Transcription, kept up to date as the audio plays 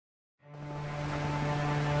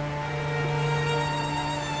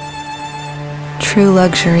True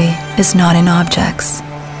luxury is not in objects,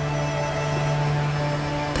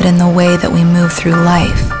 but in the way that we move through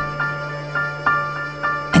life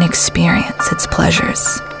and experience its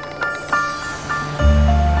pleasures.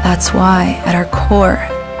 That's why, at our core,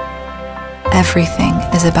 everything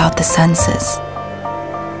is about the senses,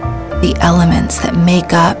 the elements that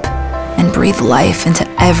make up and breathe life into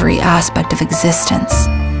every aspect of existence.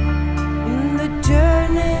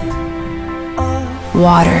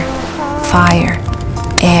 Water, fire,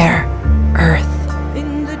 air, earth.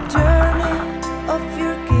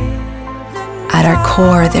 At our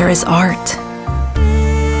core, there is art,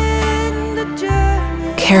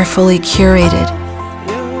 carefully curated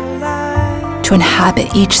to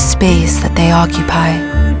inhabit each space that they occupy.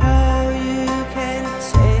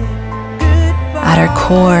 At our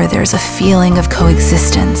core, there's a feeling of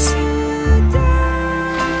coexistence,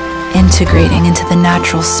 integrating into the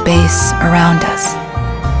natural space around us,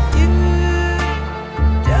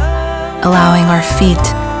 allowing our feet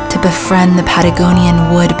to befriend the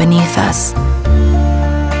Patagonian wood beneath us,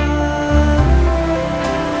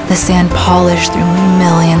 the sand polished through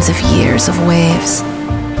millions of years of waves,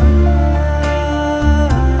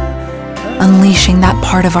 unleashing that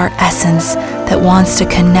part of our essence that wants to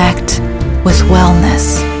connect with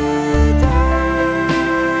wellness.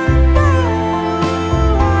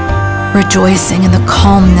 Rejoicing in the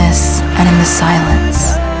calmness and in the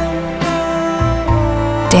silence.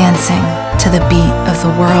 Dancing to the beat of the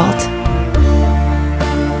world.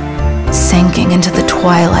 Sinking into the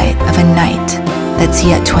twilight of a night that's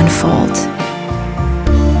yet to unfold.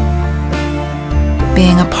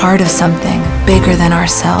 Being a part of something bigger than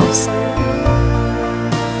ourselves,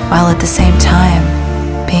 while at the same time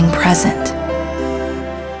being present,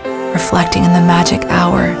 reflecting in the magic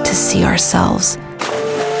hour to see ourselves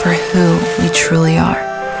for who we truly are.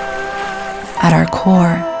 At our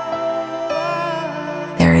core,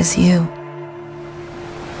 there is you.